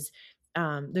is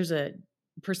there's a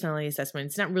personality assessment.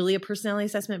 It's not really a personality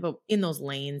assessment, but in those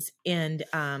lanes. And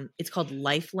it's called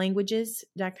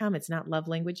lifelanguages.com. It's not love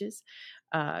languages.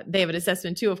 They have an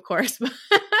assessment too, of course,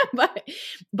 but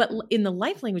but in the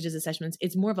life languages assessments,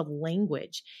 it's more of a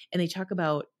language. And they talk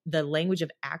about the language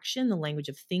of action, the language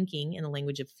of thinking, and the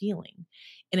language of feeling.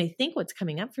 And I think what's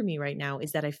coming up for me right now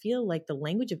is that I feel like the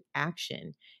language of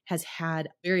action has had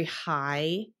very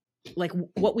high, like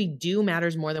what we do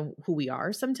matters more than who we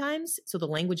are sometimes. So the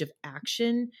language of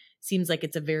action seems like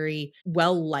it's a very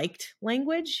well liked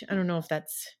language. I don't know if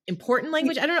that's important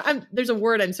language. I don't know. There's a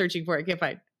word I'm searching for. I can't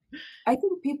find. I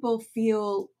think people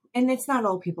feel, and it's not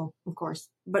all people, of course,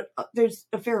 but there's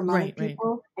a fair amount of Right, right.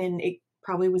 people, and it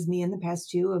probably was me in the past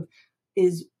too,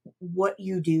 is what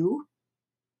you do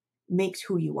makes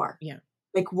who you are. Yeah,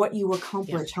 Like what you yeah.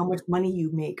 accomplish, how much money you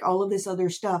make, all of this other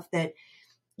stuff that,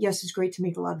 yes, it's great to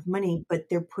make a lot of money, but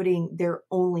they're putting their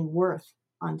only worth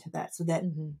onto that. So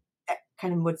Hmm. that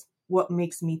kind of what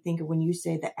makes me think of when you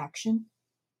say the action,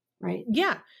 right?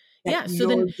 Yeah, That yeah.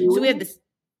 you're So we have doing. this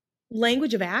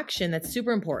language of action that's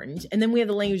super important, and then we have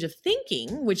the language of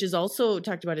thinking, which is also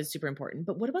talked about as super important.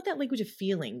 But what about that language of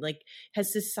feeling? Like,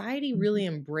 has society Mhm. really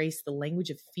embraced the language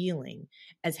of feeling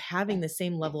as having the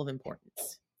same level of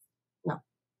importance? No,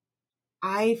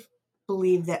 I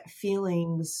believe that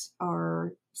feelings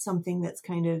are something that's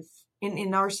kind of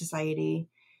in our society.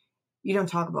 You don't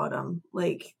talk about them.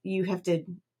 Like you have to,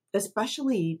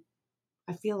 especially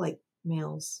I feel like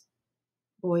males,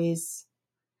 boys,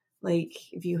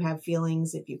 like if you have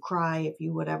feelings, if you cry, if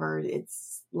you whatever,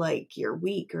 it's like you're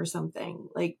weak or something.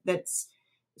 Like that's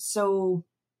so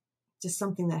just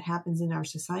something that happens in our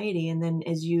society. And then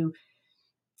as you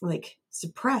like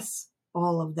suppress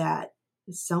all of that,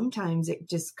 sometimes it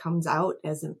just comes out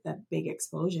as that big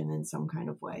explosion in some kind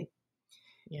of way.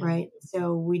 Yeah. Right.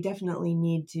 So we definitely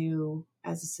need to,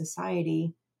 as a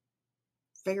society,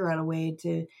 figure out a way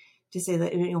to say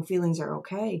that feelings are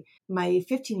okay. My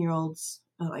 15-year-old's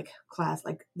like class,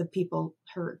 like the people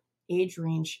her age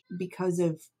range, because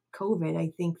of COVID,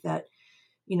 I think that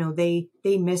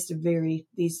they missed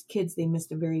these kids, they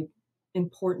missed a very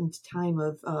important time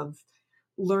of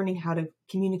learning how to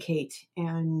communicate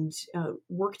and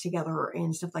work together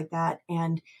and stuff like that.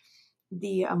 And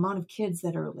the amount of kids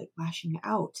that are like lashing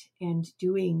out and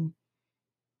doing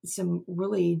some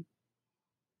really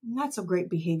not so great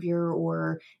behavior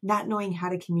or not knowing how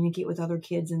to communicate with other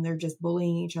kids, and they're just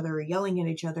bullying each other or yelling at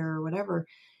each other or whatever.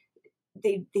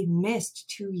 They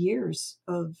missed 2 years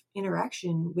of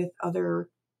interaction with other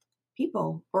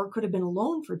people, or could have been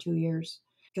alone for 2 years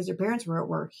because their parents were at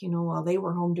work, while they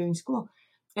were home doing school.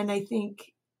 And I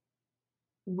think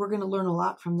we're going to learn a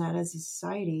lot from that as a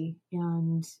society.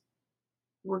 And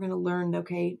we're going to learn,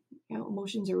 okay,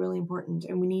 emotions are really important,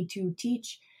 and we need to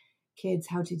teach kids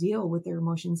how to deal with their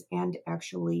emotions and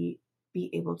actually be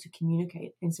able to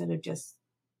communicate instead of just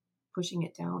pushing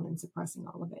it down and suppressing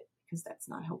all of it, because that's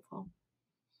not helpful.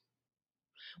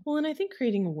 Well, and I think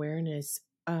creating awareness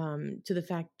to the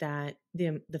fact that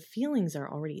the feelings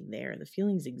are already there. The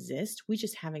feelings exist. We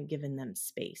just haven't given them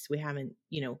space. We haven't,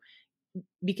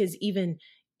 because even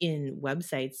in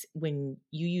websites, when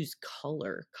you use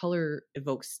color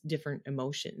evokes different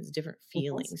emotions, different It does.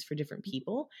 feelings for different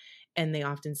people. And they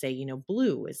often say,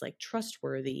 blue is like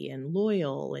trustworthy and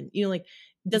loyal, and like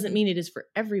doesn't Mhm. mean it is for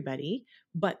everybody,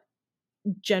 but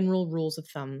general rules of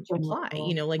thumb General apply.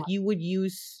 rule. Like Yeah. you would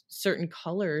use certain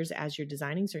colors as you're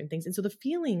designing certain things. And so the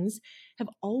feelings have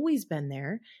always been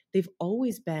there. They've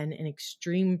always been an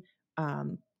extreme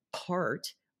part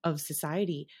of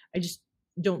society. I just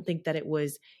don't think that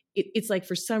it's like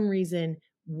for some reason,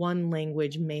 one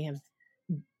language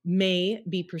may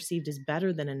be perceived as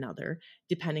better than another,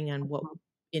 depending on what Mhm.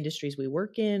 industries we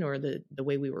work in or the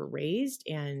way we were raised.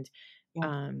 And, Yeah.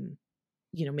 um,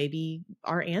 maybe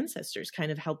our ancestors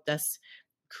kind of helped us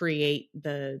create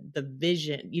the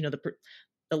vision,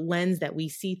 the lens that we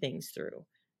see things through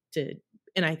to,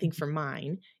 and I think Mhm. for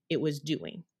mine, it was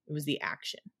the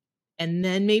action, and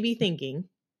then maybe thinking,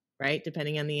 right?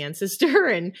 Depending on the ancestor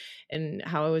and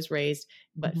how I was raised,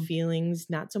 but Mhm. feelings,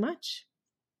 not so much,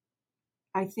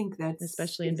 I think that's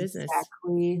especially in business.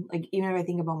 exactly like, even if I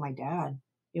think about my dad,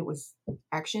 it was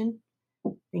action,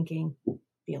 thinking,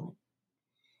 feeling,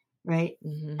 right?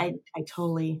 Hmm. I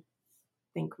totally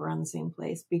think we're on the same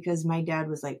place because my dad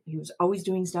was like, he was always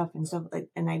doing stuff and stuff like,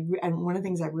 and one of the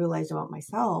things I realized about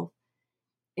myself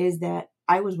is that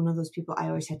I was one of those people I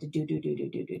always had to do.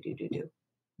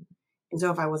 And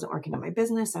so if I wasn't working on my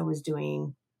business, I was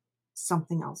doing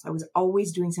something else. I was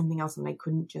always doing something else and I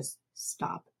couldn't just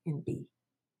stop and be.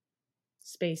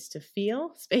 Space to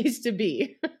feel, space to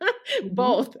be. Mhm.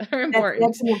 Both are That's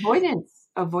important. an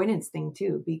avoidance thing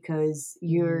too, because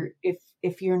Hmm.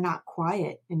 if you're not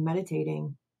quiet and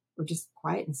meditating or just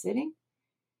quiet and sitting,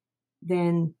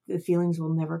 then the feelings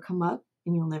will never come up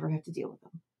and you'll never have to deal with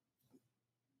them.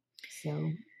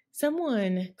 So,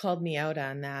 Someone called me out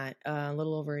on that a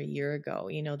little over a year ago,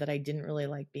 that I didn't really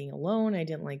like being alone. I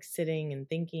didn't like sitting and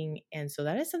thinking. And so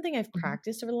that is something I've mhm,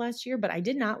 practiced over the last year, but I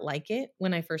did not like it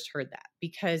when I first heard that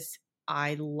because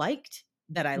I liked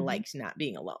that I mhm, liked not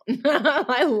being alone.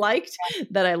 I liked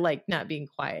that I liked not being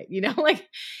quiet, like,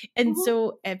 and mhm,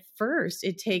 so at first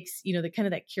it takes, the kind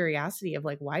of that curiosity of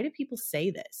like, why do people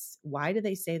say this? Why do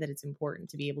they say that it's important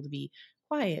to be able to be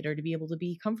quiet or to be able to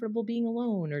be comfortable being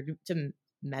alone or to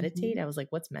meditate? mhm. I was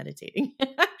like, what's meditating?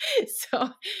 So,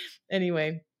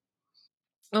 anyway,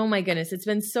 oh my goodness, it's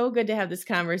been so good to have this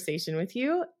conversation with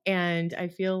you. And I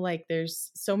feel like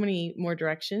there's so many more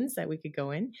directions that we could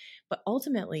go in. But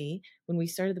ultimately, when we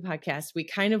started the podcast, we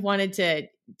kind of wanted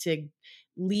to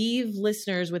leave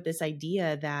listeners with this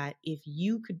idea that if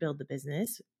you could build the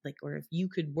business, like, or if you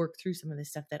could work through some of this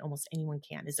stuff that almost anyone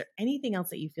can, is there anything else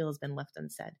that you feel has been left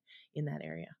unsaid in that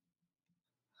area?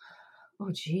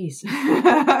 Oh, geez.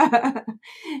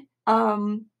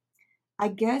 um, I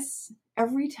guess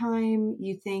every time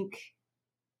you think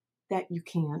that you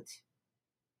can't,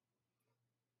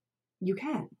 you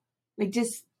can. Like,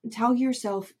 just tell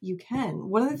yourself you can.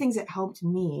 One of the things that helped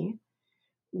me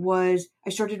was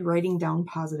I started writing down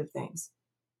positive things,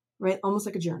 right? Almost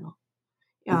like a journal.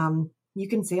 You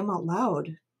can say them out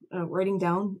loud. Writing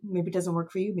down maybe it doesn't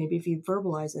work for you. Maybe if you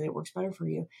verbalize it, it works better for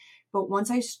you. But once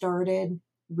I started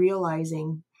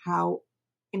realizing how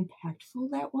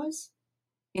impactful that was,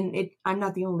 and I'm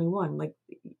not the only one. Like,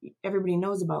 everybody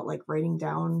knows about like writing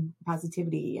down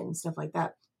positivity and stuff like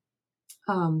that.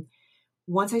 Um,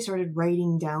 Once I started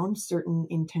writing down certain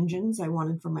intentions I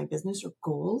wanted for my business or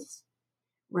goals,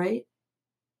 right?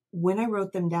 When I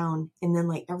wrote them down, and then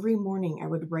like every morning I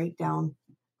would write down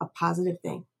a positive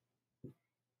thing,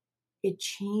 it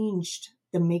changed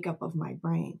the makeup of my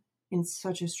brain in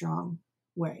such a strong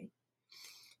way.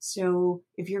 So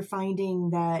if you're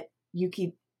finding that you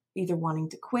keep either wanting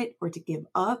to quit or to give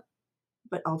up,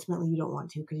 but ultimately you don't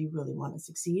want to because you really want to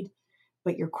succeed,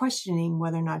 but you're questioning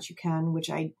whether or not you can, which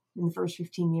in the first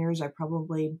 15 years, I'm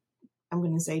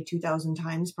going to say 2,000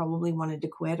 times, probably wanted to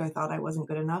quit. I thought I wasn't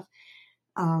good enough.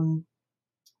 Um,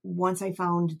 Once I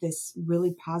found this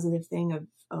really positive thing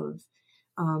of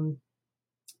um,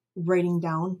 writing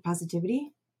down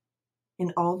positivity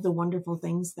and all of the wonderful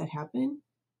things that happen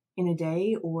in a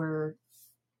day, or,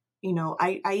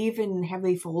 I even have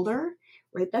a folder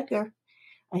right back there.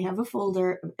 I have a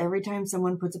folder of every time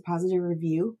someone puts a positive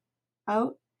review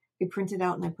out, I print it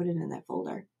out and I put it in that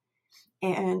folder.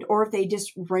 And, or if they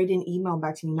just write an email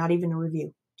back to me, not even a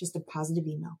review, just a positive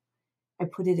email, I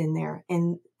put it in there.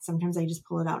 And sometimes I just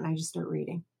pull it out and I just start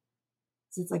reading.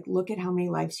 So it's like, look at how many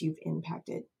lives you've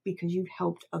impacted because you've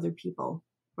helped other people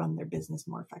run their business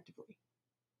more effectively.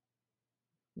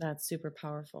 That's super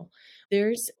powerful.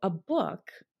 There's a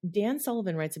book, Dan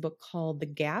Sullivan writes a book called The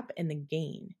Gap and the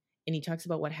Gain. And he talks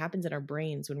about what happens in our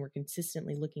brains when we're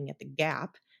consistently looking at the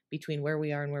gap between where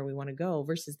we are and where we want to go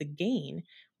versus the gain,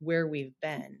 where we've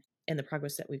been and the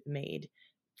progress that we've made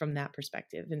from that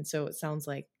perspective. And so it sounds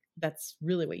like that's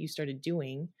really what you started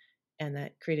doing, and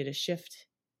that created a shift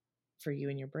for you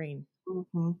in your brain.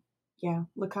 Mm-hmm. Yeah.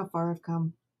 Look how far I've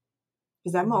come.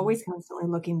 Because I'm Mhm. always constantly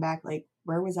looking back, like,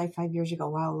 where was I 5 years ago?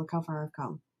 Wow, look how far I've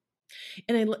come.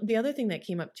 And the other thing that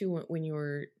came up too when you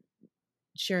were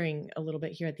sharing a little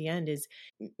bit here at the end is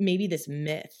maybe this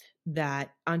myth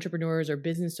that entrepreneurs or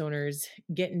business owners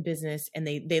get in business and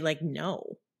they like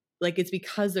know, like it's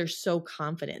because they're so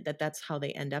confident that that's how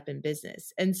they end up in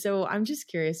business. And so I'm just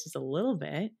curious just a little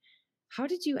bit, how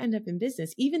did you end up in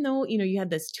business? Even though, you had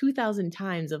this 2000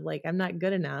 times of like, I'm not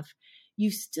good enough,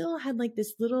 you still had like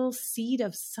this little seed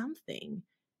of something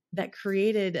that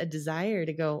created a desire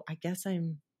to go, I guess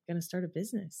I'm going to start a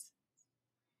business.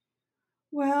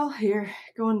 Well, you're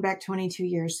going back 22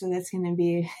 years, so that's going to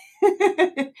be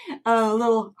a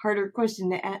little harder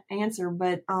question to answer.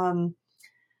 But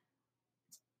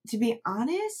to be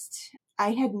honest,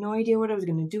 I had no idea what I was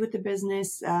going to do with the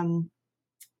business.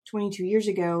 22 years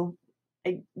ago,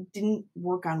 I didn't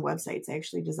work on websites. I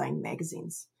actually designed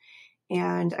magazines.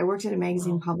 And I worked at a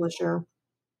magazine Wow. publisher.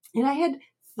 And I had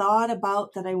thought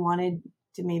about that I wanted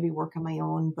to maybe work on my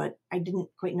own, but I didn't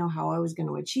quite know how I was going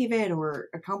to achieve it or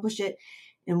accomplish it.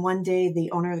 And one day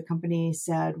the owner of the company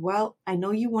said, well, I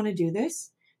know you want to do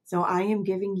this, so I am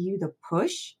giving you the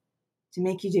push to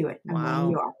make you do it. I'm laying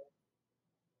you Wow. off.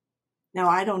 Now,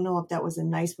 I don't know if that was a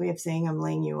nice way of saying I'm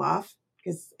laying you off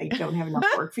because I don't have enough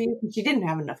work for you. She didn't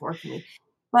have enough work for me.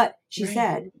 But she Right.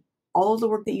 said, all of the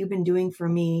work that you've been doing for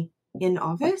me in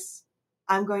office,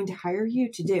 I'm going to hire you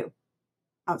to do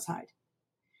outside.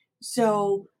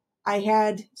 So I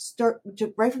had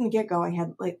right from the get go. I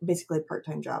had like basically a part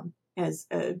time job as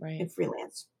a Right.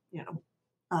 freelance,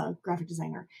 graphic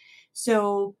designer.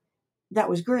 So that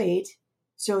was great.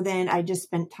 So then I just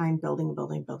spent time building,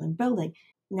 building, building, building.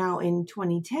 Now in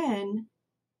 2010,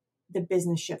 the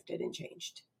business shifted and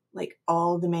changed. Like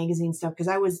all the magazine stuff, because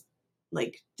I was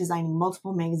like designing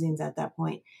multiple magazines at that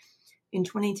point. In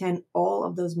 2010, all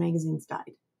of those magazines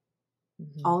died,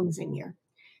 Mhm. all in the same year.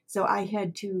 So I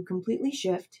had to completely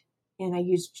shift, and I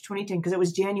used 2010 because it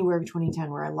was January of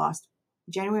 2010 where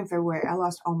January and February, I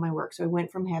lost all my work. So I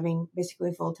went from having basically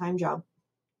a full time job,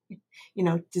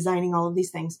 designing all of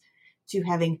these things, to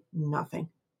having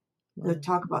nothing. Wow.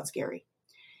 Talk about scary.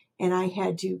 And I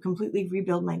had to completely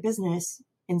rebuild my business.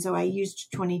 And so I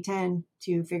used 2010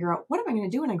 to figure out what am I going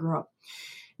to do when I grow up.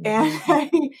 And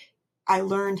Mhm. I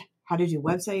learned how to do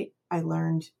website. I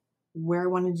learned where I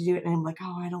wanted to do it. And I'm like,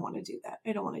 oh, I don't want to do that.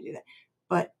 I don't want to do that.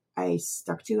 But I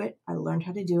stuck to it. I learned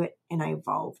how to do it and I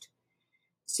evolved.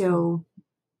 So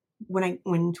when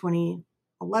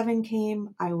 2011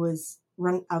 came, I was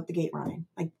run out the gate running.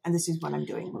 Like, and this is what I'm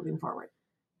doing moving forward.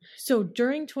 So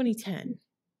during 2010,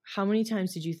 how many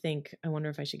times did you think, I wonder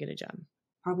if I should get a job?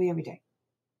 Probably every day.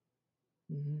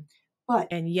 Mhm. But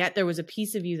And yet there was a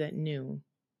piece of you that knew,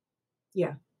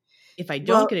 yeah, if I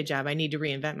don't well, get a job, I need to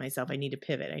reinvent myself. I need to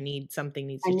pivot. Something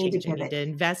needs I to need to change. I need pivot. to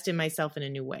invest in myself in a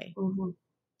new way. Mm-hmm.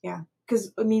 Yeah.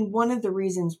 Because, I mean, one of the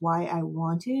reasons why I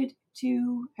wanted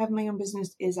to have my own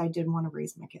business is I didn't want to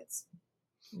raise my kids.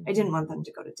 I didn't Mhm. want them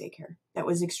to go to daycare. That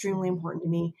was extremely Mhm. important to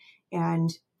me. And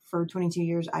for 22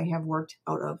 years, I have worked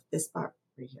out of this spot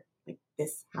right here, like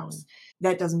this Wow. house.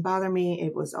 That doesn't bother me.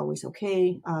 It was always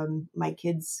okay. My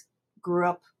kids grew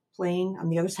up playing on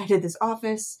the other side of this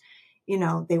office.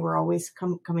 They were always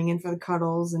coming in for the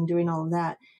cuddles and doing all of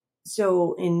that.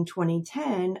 So in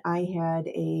 2010, I had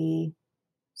a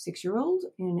 6-year-old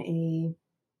and a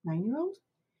 9-year-old.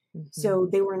 Mhm. So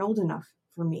they weren't old enough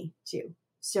for me too.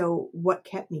 So what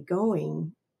kept me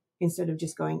going instead of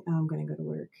just going, oh, I'm going to go to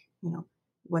work,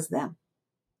 was them,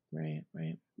 Right.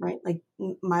 Right. right? Like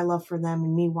my love for them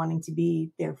and me wanting to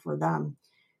be there for them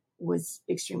was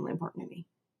extremely important to me.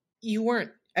 You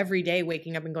weren't every day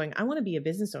waking up and going, I want to be a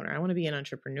business owner. I want to be an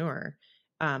entrepreneur.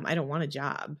 I don't want a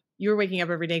job. You were waking up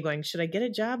every day going, should I get a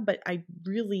job? But I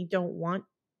really don't want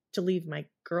to leave my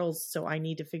girls. So I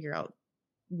need to figure out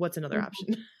what's another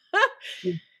option.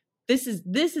 Mm-hmm. This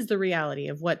is the reality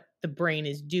of what the brain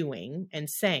is doing and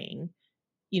saying.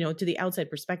 To the outside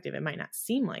perspective, it might not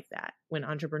seem like that when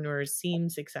entrepreneurs seem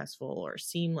successful or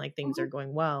seem like things are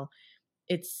going well.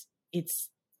 It's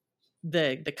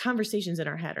the conversations in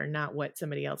our head are not what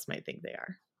somebody else might think they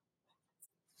are.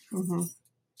 Mm-hmm.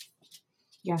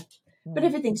 Yeah. But Wow.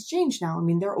 everything's changed now. I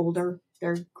mean, they're older,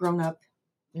 they're grown up.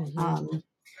 Mm-hmm. Um,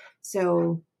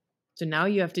 so So now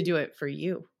you have to do it for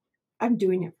you. I'm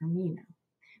doing it for me now.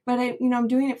 But I'm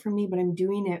doing it for me, but I'm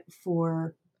doing it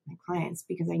for my clients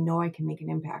because I know I can make an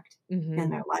impact Mm-hmm. in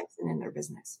their lives and in their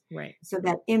business. Right. So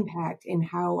that impact in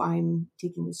how I'm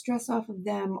taking the stress off of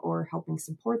them or helping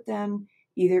support them,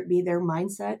 either it be their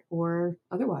mindset or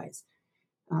otherwise,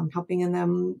 helping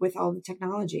them with all the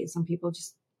technology. Some people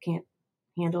just can't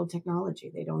handle technology.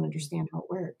 They don't understand how it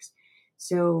works.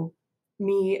 So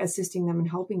me assisting them and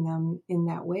helping them in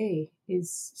that way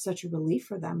is such a relief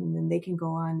for them. And then they can go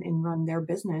on and run their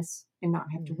business and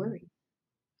not have to Mhm. worry.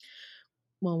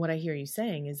 Well, what I hear you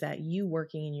saying is that you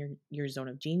working in your zone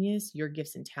of genius, your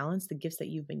gifts and talents, the gifts that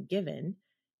you've been given,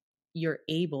 you're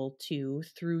able to,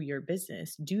 through your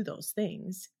business, do those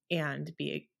things and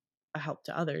be a help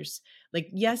to others. Like,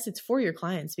 yes, it's for your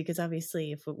clients, because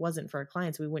obviously if it wasn't for our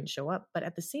clients, we wouldn't show up. But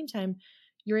at the same time,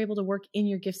 you're able to work in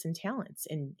your gifts and talents.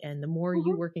 And the more you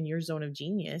Mhm. work in your zone of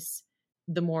genius,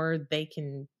 the more they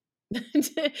can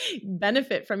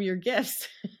benefit from your gifts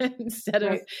instead of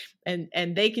Right.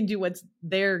 and they can do what's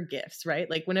their gifts, right?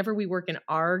 Like whenever we work in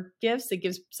our gifts, it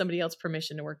gives somebody else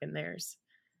permission to work in theirs.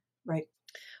 Right.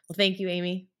 Well, thank you,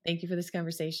 Amy. Thank you for this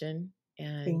conversation.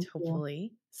 And Thank you.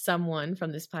 hopefully, someone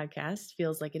from this podcast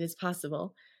feels like it is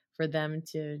possible for them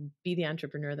to be the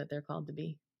entrepreneur that they're called to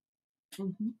be.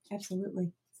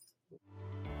 Absolutely.